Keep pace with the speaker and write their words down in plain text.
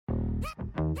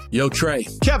Yo, Trey.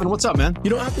 Kevin, what's up, man? You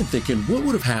know, I've been thinking, what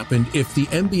would have happened if the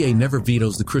NBA never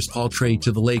vetoes the Chris Paul trade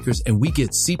to the Lakers and we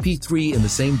get CP3 in the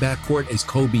same backcourt as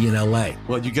Kobe in LA?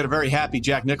 Well, you get a very happy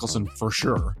Jack Nicholson for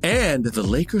sure. And the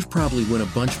Lakers probably win a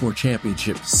bunch more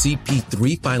championships.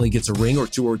 CP3 finally gets a ring or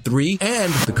two or three,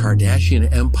 and the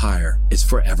Kardashian empire is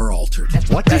forever altered.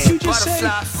 What did you just say?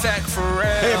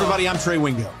 Hey, everybody, I'm Trey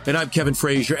Wingo. And I'm Kevin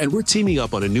Frazier, and we're teaming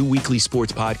up on a new weekly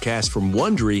sports podcast from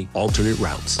Wondery, Alternate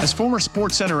Routes. As former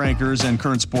Sports Center anchors and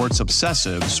current sports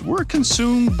obsessives, we're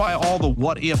consumed by all the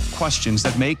what-if questions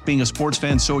that make being a sports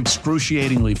fan so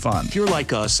excruciatingly fun. If you're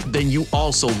like us, then you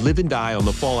also live and die on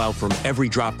the fallout from every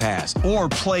drop pass. Or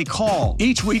play call.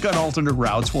 Each week on Alternate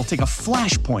Routes, we'll take a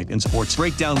flashpoint in sports,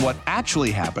 break down what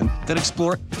actually happened, then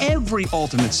explore every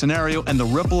alternate scenario and the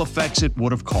ripple effects it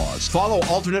would have caused. Follow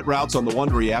Alternate Routes on the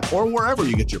Wondery app or wherever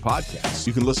you get your podcasts.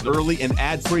 You can listen early and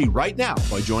ad-free right now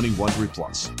by joining Wondery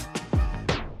Plus.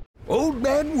 Old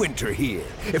Man Winter here.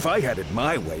 If I had it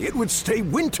my way, it would stay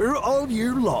winter all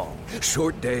year long.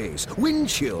 Short days, wind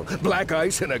chill, black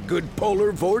ice, and a good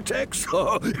polar vortex.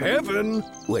 Oh, heaven!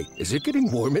 Wait, is it getting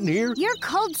warm in here? Your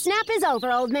cold snap is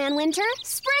over, Old Man Winter.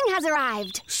 Spring has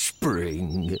arrived.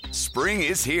 Spring. Spring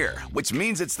is here, which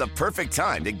means it's the perfect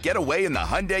time to get away in the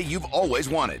Hyundai you've always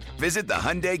wanted. Visit the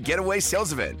Hyundai Getaway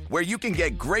Sales Event, where you can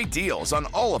get great deals on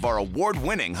all of our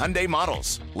award-winning Hyundai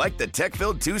models, like the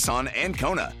tech-filled Tucson and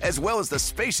Kona, as well as the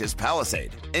spacious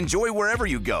Palisade. Enjoy wherever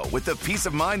you go with the peace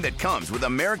of mind that comes with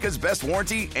America's best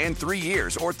warranty and 3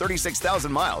 years or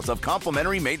 36,000 miles of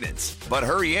complimentary maintenance. But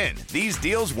hurry in, these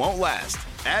deals won't last.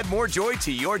 Add more joy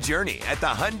to your journey at the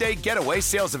Hyundai Getaway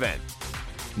Sales Event.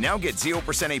 Now get 0%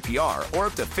 APR or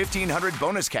up to $1,500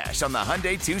 bonus cash on the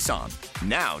Hyundai Tucson.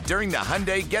 Now, during the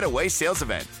Hyundai Getaway Sales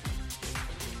Event.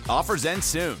 Offers end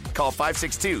soon. Call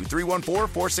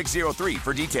 562-314-4603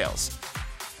 for details.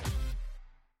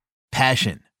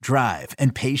 Passion, drive,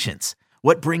 and patience.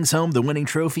 What brings home the winning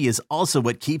trophy is also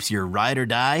what keeps your ride or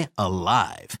die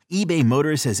alive. eBay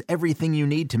Motors has everything you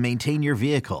need to maintain your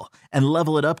vehicle and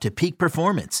level it up to peak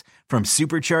performance, from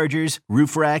superchargers,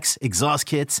 roof racks, exhaust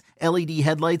kits, LED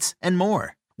headlights, and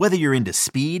more. Whether you're into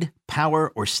speed,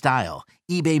 power, or style,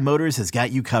 eBay Motors has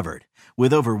got you covered.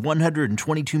 With over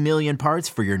 122 million parts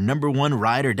for your number one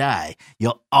ride or die,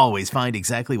 you'll always find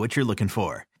exactly what you're looking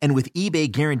for. And with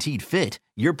eBay Guaranteed Fit,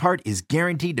 your part is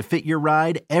guaranteed to fit your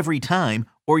ride every time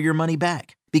or your money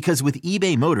back. Because with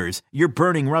eBay Motors, you're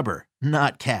burning rubber,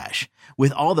 not cash.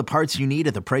 With all the parts you need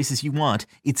at the prices you want,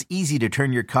 it's easy to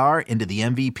turn your car into the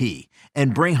MVP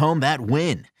and bring home that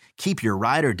win. Keep your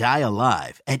ride or die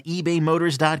alive at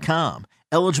ebaymotors.com.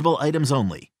 Eligible items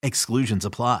only. Exclusions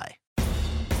apply.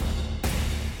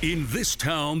 In this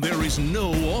town, there is no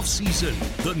off-season.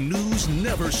 The news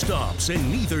never stops,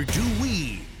 and neither do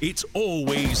we. It's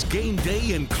always game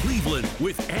day in Cleveland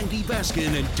with Andy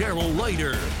Baskin and Daryl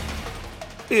Ryder.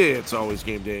 It's always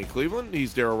game day in Cleveland.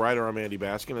 He's Daryl Ryder. I'm Andy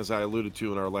Baskin. As I alluded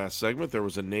to in our last segment, there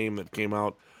was a name that came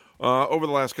out over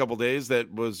the last couple days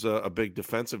that was a big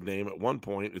defensive name at one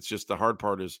point. It's just the hard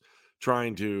part is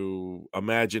trying to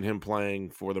imagine him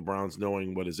playing for the Browns,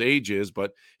 knowing what his age is,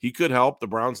 but he could help. The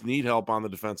Browns need help on the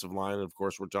defensive line. And of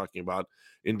course, we're talking about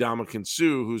Ndamukong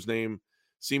Suh, whose name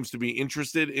seems to be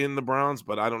interested in the Browns,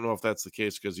 but I don't know if that's the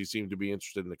case because he seemed to be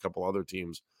interested in a couple other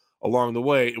teams along the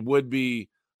way. It would be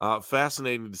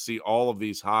fascinating to see all of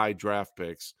these high draft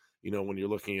picks, you know, when you're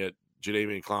looking at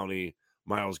Jadeveon Clowney,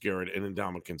 Myles Garrett, and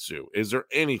Ndamukong Suh. Is there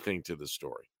anything to this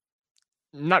story?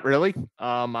 Not really.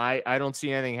 I don't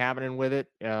see anything happening with it.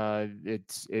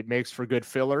 It makes for good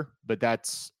filler, but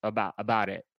that's about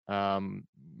it. I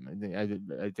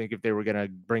think if they were going to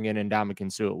bring in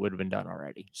Ndamukong Suh, it would have been done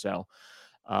already. So,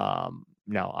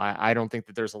 no, I don't think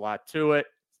that there's a lot to it.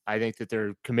 I think that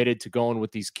they're committed to going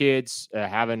with these kids,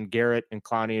 having Garrett and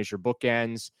Clowney as your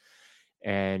bookends.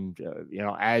 And,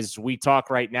 as we talk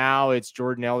right now, it's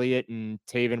Jordan Elliott and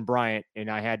Taven Bryant. And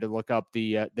I had to look up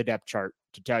the depth chart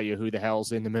to tell you who the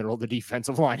hell's in the middle of the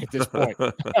defensive line at this point.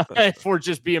 If we're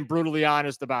just being brutally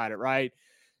honest about it, right?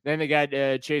 Then they got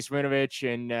Chase Winovich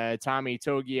and Tommy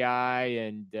Togiai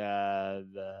and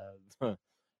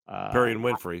Perry and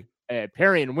Winfrey.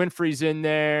 Perry and Winfrey's in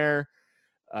there.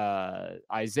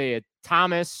 Isaiah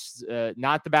Thomas,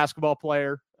 not the basketball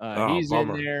player. He's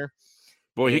bummer. in there.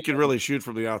 Boy, he could really shoot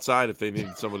from the outside if they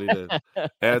needed somebody to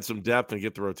add some depth and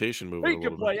get the rotation moving. He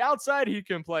can play outside. He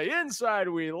can play inside.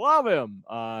 We love him.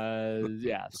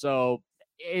 Yeah. So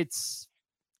it's,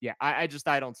 I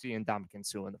don't see Ndamukong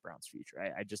Suh in the Browns' future.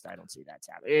 I don't see that's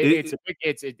happening. It's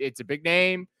a big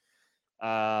name.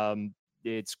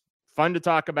 It's fun to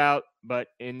talk about, but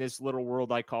in this little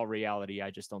world I call reality,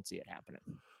 I just don't see it happening.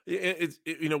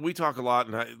 We talk a lot,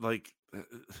 and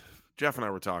Jeff and I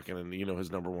were talking, and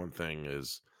his number one thing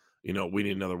is, we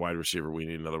need another wide receiver. We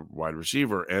need another wide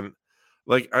receiver, and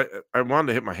I wanted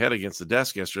to hit my head against the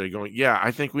desk yesterday, going, yeah,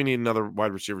 I think we need another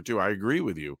wide receiver too. I agree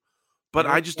with you, but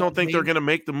I just don't think they're going to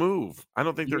make the move. I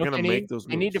don't think they're going to make those moves.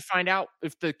 They need to find out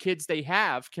if the kids they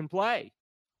have can play.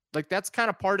 Like, that's kind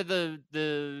of part of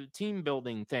the team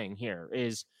building thing here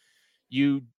is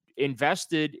you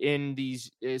invested in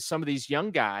some of these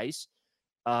young guys.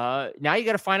 Now you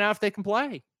got to find out if they can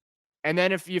play. And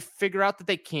then if you figure out that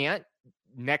they can't,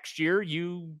 next year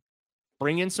you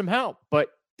bring in some help. But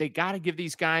they got to give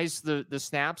these guys the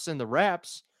snaps and the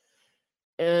reps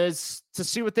is to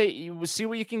see what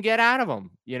you can get out of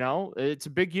them. It's a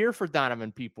big year for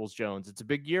Donovan Peoples-Jones. It's a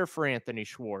big year for Anthony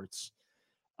Schwartz.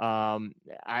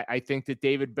 I think that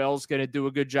David Bell's going to do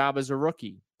a good job as a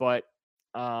rookie, but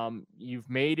you've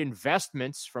made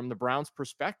investments from the Browns'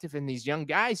 perspective in these young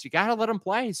guys. You got to let them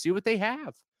play, see what they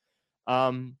have.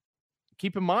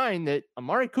 Keep in mind that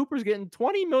Amari Cooper's getting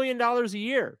 $20 million a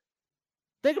year.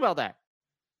 Think about that.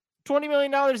 $20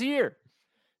 million a year.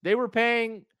 They were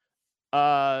paying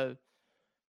OBJ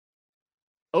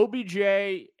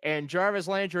and Jarvis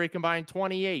Landry combined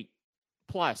 28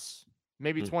 plus.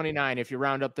 Maybe 29 if you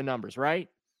round up the numbers, right?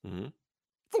 Mm-hmm.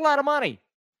 It's a lot of money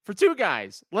for two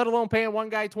guys, let alone paying one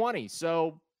guy 20.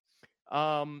 So,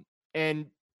 and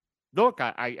look,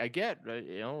 I get,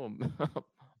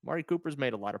 Amari Cooper's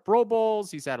made a lot of Pro Bowls.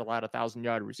 He's had a lot of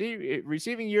 1,000-yard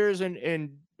receiving years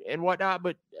and whatnot,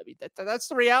 but I mean, that's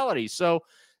the reality. So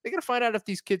they got to find out if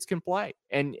these kids can play.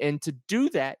 And to do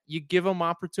that, you give them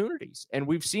opportunities. And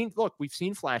we've seen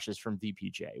flashes from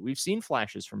DPJ. We've seen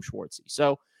flashes from Schwartzy.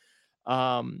 So,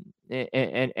 and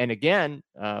again,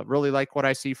 really like what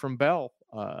I see from Bell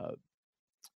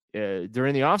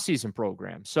during the offseason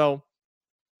program. So,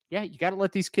 yeah, you got to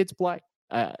let these kids play.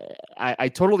 I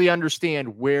totally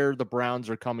understand where the Browns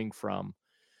are coming from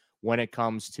when it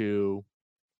comes to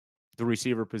the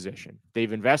receiver position.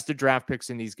 They've invested draft picks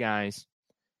in these guys,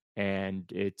 and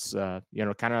it's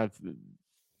kind of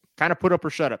put up or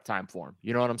shut up time for them.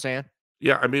 You know what I'm saying?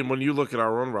 Yeah, I mean, when you look at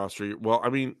our own roster, I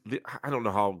don't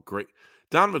know how great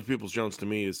Donovan Peoples-Jones to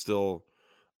me is still.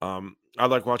 I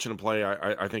like watching him play.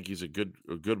 I think he's a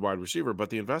good wide receiver, but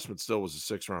the investment still was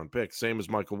a 6th-round pick, same as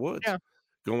Michael Woods. Yeah.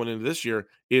 Going into this year,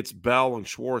 it's Bell and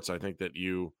Schwartz. I think that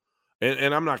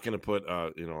and I'm not going to put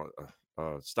a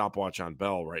stopwatch on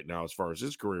Bell right now as far as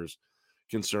his career is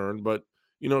concerned, but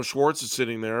Schwartz is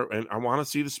sitting there, and I want to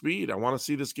see the speed. I want to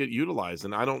see this get utilized,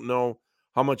 and I don't know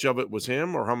how much of it was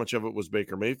him or how much of it was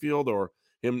Baker Mayfield or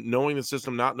him knowing the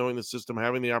system, not knowing the system,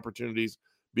 having the opportunities,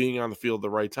 being on the field at the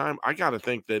right time. I got to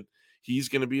think that he's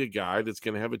going to be a guy that's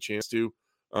going to have a chance to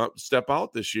step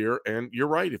out this year. And you're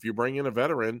right. If you bring in a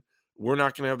veteran, we're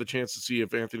not going to have the chance to see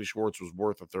if Anthony Schwartz was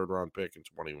worth a 3rd-round pick in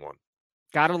 21.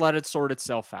 Got to let it sort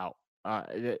itself out.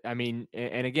 I mean,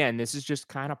 and again, this is just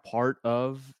kind of part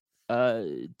of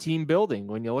team building.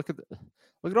 When you look at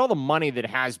all the money that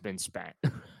has been spent,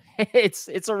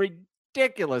 it's a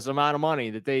ridiculous amount of money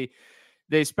that they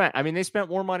spent. I mean, they spent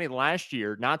more money last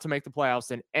year not to make the playoffs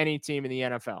than any team in the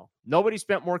NFL. Nobody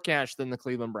spent more cash than the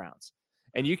Cleveland Browns.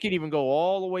 And you can even go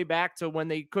all the way back to when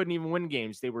they couldn't even win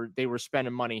games. They were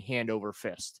spending money hand over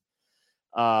fist.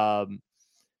 But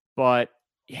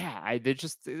yeah, you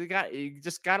just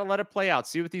got to let it play out.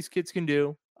 See what these kids can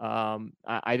do.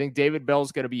 I think David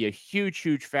Bell's going to be a huge,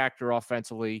 huge factor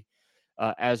offensively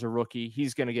as a rookie.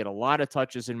 He's going to get a lot of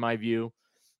touches in my view.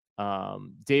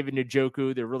 David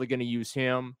Njoku, they're really going to use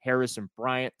him. Harrison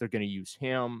Bryant, they're going to use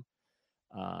him.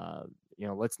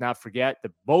 Let's not forget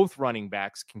that both running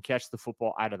backs can catch the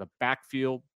football out of the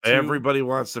backfield too. Everybody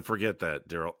wants to forget that,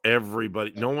 Daryl.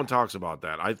 Everybody, no one talks about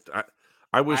that.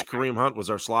 I wish Kareem Hunt was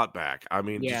our slot back. I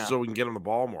mean, just so we can get him the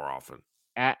ball more often.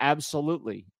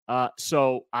 Absolutely.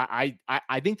 So I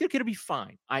think they're going to be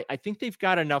fine. I think they've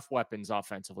got enough weapons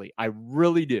offensively. I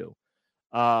really do.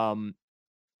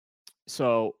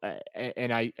 So,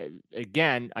 and I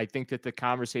think that the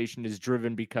conversation is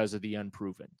driven because of the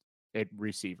unproven at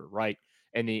receiver, right?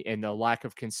 And the lack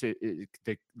of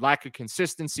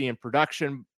consistency in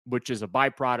production, which is a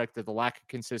byproduct of the lack of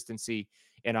consistency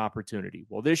in opportunity.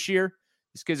 Well, this year,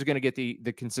 these kids are going to get the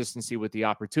consistency with the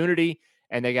opportunity,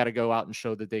 and they got to go out and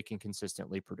show that they can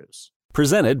consistently produce.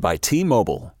 Presented by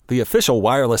T-Mobile, the official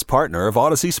wireless partner of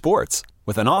Odyssey Sports.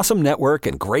 With an awesome network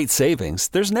and great savings,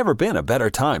 there's never been a better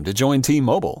time to join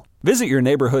T-Mobile. Visit your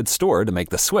neighborhood store to make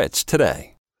the switch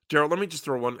today. Daryl, let me just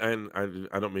throw one, and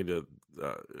I don't mean to,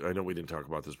 I know we didn't talk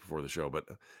about this before the show, but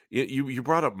you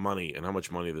brought up money and how much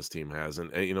money this team has.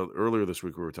 And, earlier this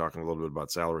week we were talking a little bit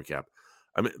about salary cap.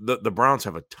 I mean, the Browns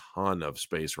have a ton of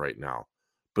space right now,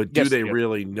 but do they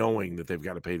really, knowing that they've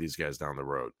got to pay these guys down the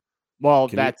road? Well,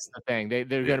 that's the thing. They're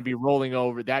going to be rolling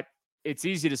over that. It's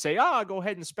easy to say, go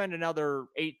ahead and spend another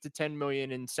 $8 to $10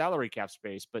 million in salary cap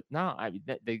space, but no, I mean,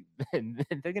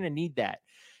 they're going to need that,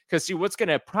 because see what's going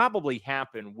to probably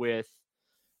happen with,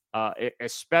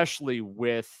 especially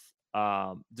with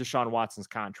Deshaun Watson's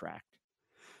contract,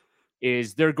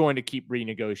 is they're going to keep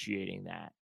renegotiating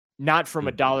that. Not from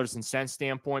a dollars and cents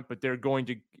standpoint, but they're going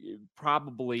to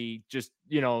probably just,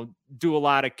 do a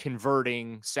lot of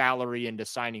converting salary into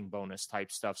signing bonus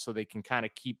type stuff so they can kind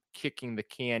of keep kicking the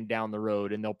can down the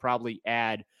road. And they'll probably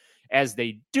add, as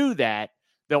they do that,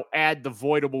 they'll add the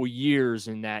voidable years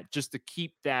in that just to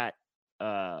keep that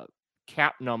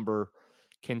cap number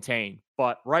contained.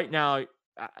 But right now,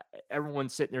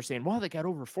 everyone's sitting there saying, well, they got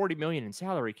over 40 million in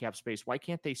salary cap space. Why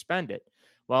can't they spend it?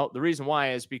 Well, the reason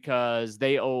why is because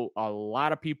they owe a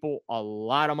lot of people a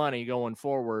lot of money going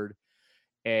forward,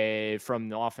 from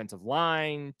the offensive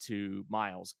line to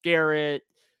Myles Garrett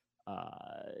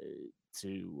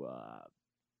to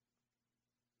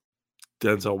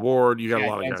Denzel Ward. You got a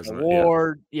lot of guys. Denzel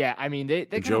Ward. Yeah, I mean, they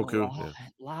got a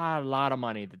lot of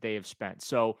money that they have spent.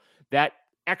 So that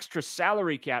extra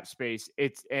salary cap space,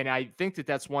 and I think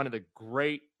that's one of the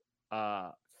great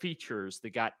features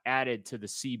that got added to the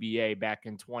CBA back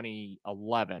in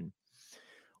 2011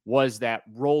 was that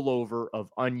rollover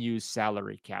of unused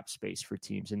salary cap space for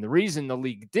teams. And the reason the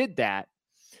league did that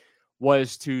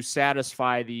was to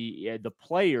satisfy the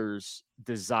players'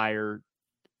 desire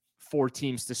for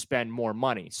teams to spend more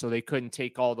money. So they couldn't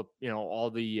take all the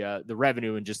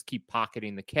revenue and just keep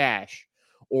pocketing the cash,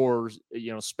 or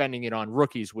spending it on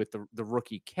rookies with the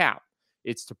rookie cap.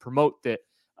 It's to promote that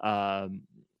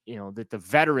that the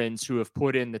veterans who have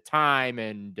put in the time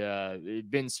and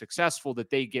been successful, that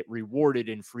they get rewarded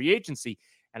in free agency.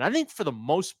 And I think for the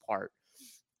most part,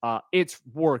 it's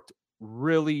worked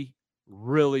really,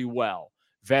 really well.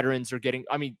 Veterans are getting,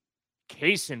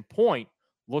 case in point,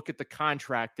 look at the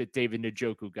contract that David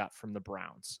Njoku got from the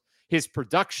Browns. His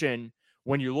production,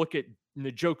 when you look at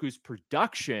Njoku's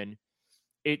production,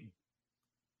 it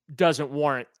doesn't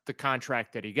warrant the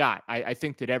contract that he got. I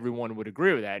think that everyone would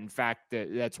agree with that. In fact,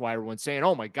 that's why everyone's saying,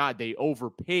 oh my God, they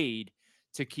overpaid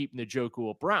to keep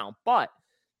Njoku a Brown. But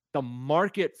the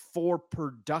market for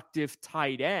productive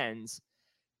tight ends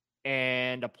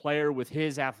and a player with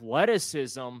his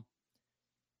athleticism,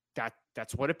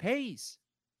 that's what it pays.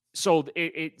 So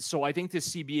so I think this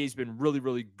CBA has been really,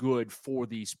 really good for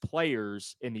these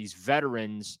players and these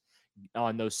veterans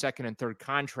on those second and third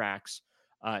contracts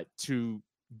to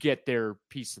get their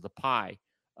piece of the pie,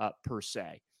 per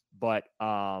se. But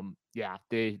the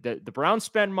Browns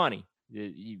spend money.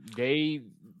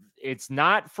 It's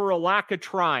not for a lack of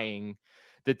trying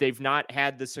that they've not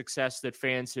had the success that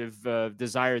fans have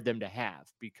desired them to have,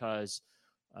 because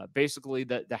basically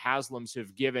the Haslams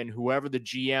have given whoever the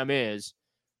GM is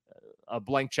a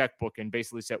blank checkbook and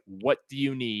basically said, what do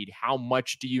you need? How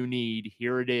much do you need?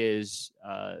 Here it is.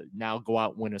 Now go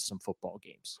out and win us some football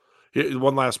games.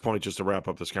 One last point just to wrap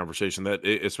up this conversation, that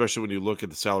especially when you look at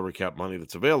the salary cap money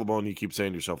that's available and you keep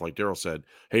saying to yourself, like Daryl said,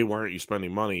 hey, why aren't you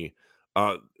spending money?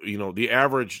 The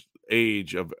average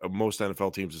age of most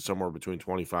NFL teams is somewhere between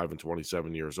 25 and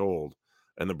 27 years old.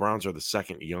 And the Browns are the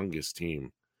second youngest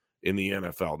team in the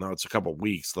NFL. Now it's a couple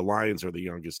weeks. The Lions are the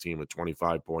youngest team at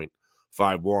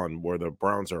 25.51, where the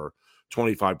Browns are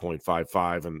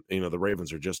 25.55. And, the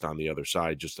Ravens are just on the other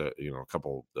side, just a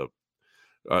couple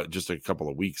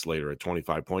of weeks later at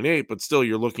 25.8, but still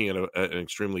you're looking at an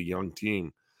extremely young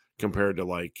team compared to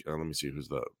let me see who's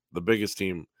the biggest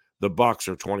team. The Bucs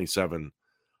are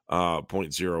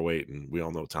 27.08, and we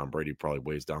all know Tom Brady probably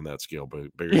weighs down that scale,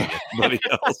 but bigger than anybody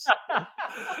else.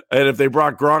 And if they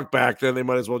brought Gronk back, then they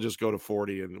might as well just go to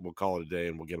 40 and we'll call it a day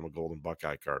and we'll get him a golden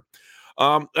Buckeye card.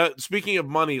 Speaking of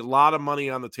money, a lot of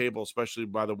money on the table, especially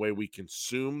by the way we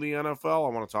consume the NFL. I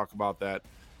want to talk about that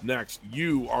next.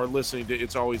 You are listening to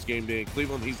It's Always Game Day in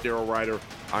Cleveland. He's Daryl Ryder.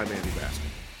 I'm Andy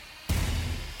Baskin.